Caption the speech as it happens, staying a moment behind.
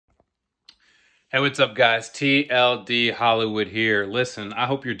Hey, what's up, guys? TLD Hollywood here. Listen, I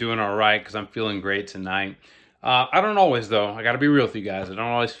hope you're doing all right because I'm feeling great tonight. I don't always, though. I got to be real with you guys. I don't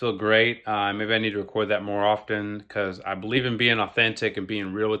always feel great. Maybe I need to record that more often because I believe in being authentic and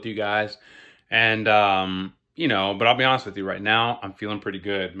being real with you guys. And, but I'll be honest with you right now, I'm feeling pretty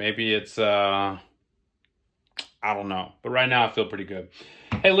good. Maybe it's, I don't know. But right now I feel pretty good.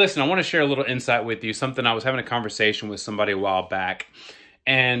 Hey, listen, I want to share a little insight with you, something I was having a conversation with somebody a while back.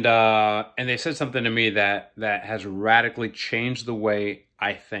 And they said something to me that has radically changed the way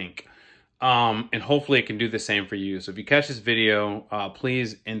I think. And hopefully it can do the same for you. So if you catch this video,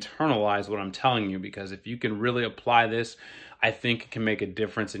 please internalize what I'm telling you, because if you can really apply this, I think it can make a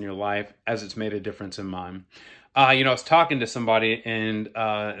difference in your life as it's made a difference in mine. I was talking to somebody and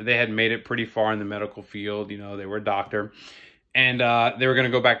they had made it pretty far in the medical field. They were a doctor. And they were going to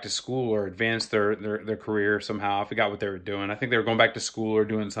go back to school or advance their career somehow. I forgot what they were doing. I think they were going back to school or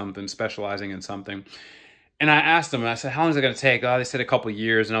doing something, specializing in something. And I asked them, I said, how long is it going to take? Oh, they said a couple of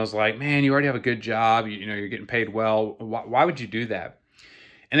years. And I was like, man, you already have a good job. You're getting paid well. Why would you do that?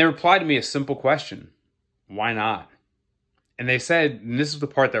 And they replied to me a simple question: why not? And they said, and this is the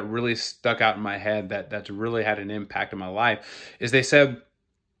part that really stuck out in my head, that's really had an impact on my life, is they said,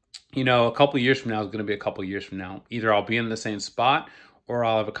 a couple of years from now is going to be a couple of years from now. Either I'll be in the same spot or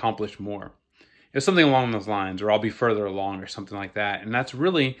I'll have accomplished more. It's something along those lines, or I'll be further along or something like that. And that's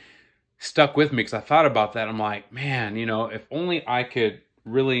really stuck with me because I thought about that. I'm like, man, if only I could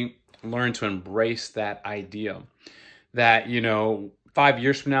really learn to embrace that idea that, 5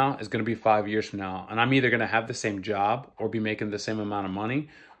 years from now is going to be 5 years from now. And I'm either going to have the same job or be making the same amount of money,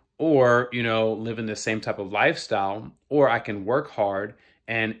 or, live in the same type of lifestyle, or I can work hard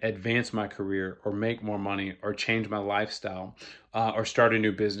and advance my career or make more money or change my lifestyle or start a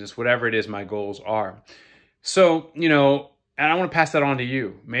new business, whatever it is my goals are. So, and I want to pass that on to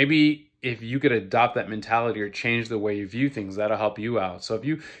you. Maybe if you could adopt that mentality or change the way you view things, that'll help you out. So if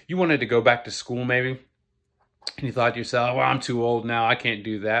you wanted to go back to school maybe, and you thought to yourself, well, I'm too old now, I can't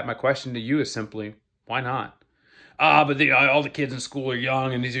do that. My question to you is simply, why not? But all the kids in school are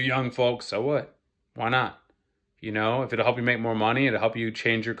young and these are young folks. So what? Why not? If it'll help you make more money, it'll help you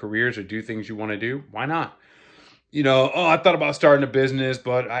change your careers or do things you want to do, why not? I thought about starting a business,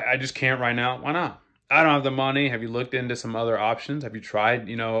 but I just can't right now. Why not? I don't have the money. Have you looked into some other options? Have you tried,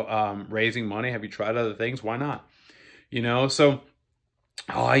 raising money? Have you tried other things? Why not? So,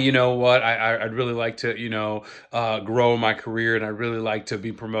 you know what? I'd really like to, grow my career, and I'd really like to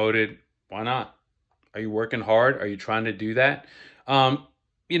be promoted. Why not? Are you working hard? Are you trying to do that?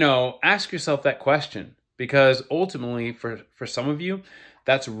 Ask yourself that question. Because ultimately, for some of you,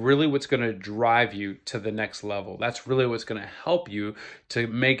 that's really what's going to drive you to the next level. That's really what's going to help you to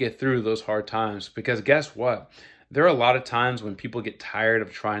make it through those hard times. Because guess what? There are a lot of times when people get tired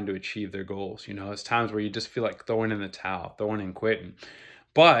of trying to achieve their goals. It's times where you just feel like throwing in the towel, throwing in quitting.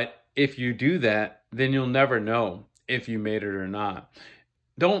 But if you do that, then you'll never know if you made it or not.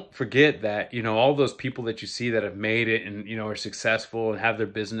 Don't forget that, all those people that you see that have made it and, are successful and have their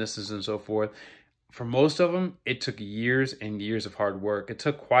businesses and so forth, for most of them, it took years and years of hard work. It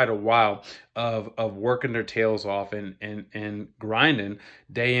took quite a while of working their tails off and grinding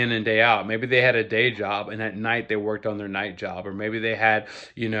day in and day out. Maybe they had a day job and at night they worked on their night job. Or maybe they had,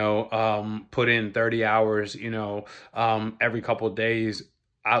 put in 30 hours, every couple of days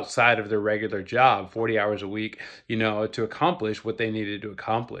outside of their regular job, 40 hours a week, to accomplish what they needed to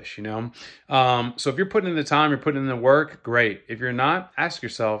accomplish, So if you're putting in the time, you're putting in the work, great. If you're not, ask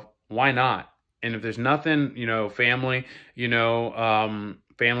yourself, why not? And if there's nothing, family,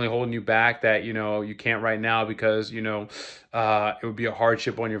 family holding you back that, you can't right now because, it would be a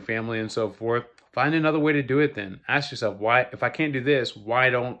hardship on your family and so forth, find another way to do it then. Ask yourself, why, if I can't do this,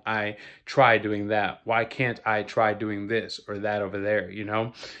 why don't I try doing that? Why can't I try doing this or that over there,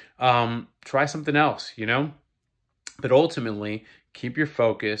 Try something else, But ultimately, keep your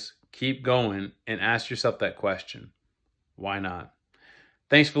focus, keep going, and ask yourself that question. Why not?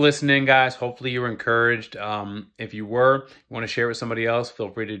 Thanks for listening, guys. Hopefully you were encouraged. If you want to share it with somebody else, feel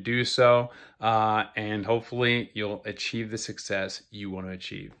free to do so. And hopefully you'll achieve the success you want to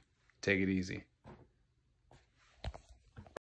achieve. Take it easy.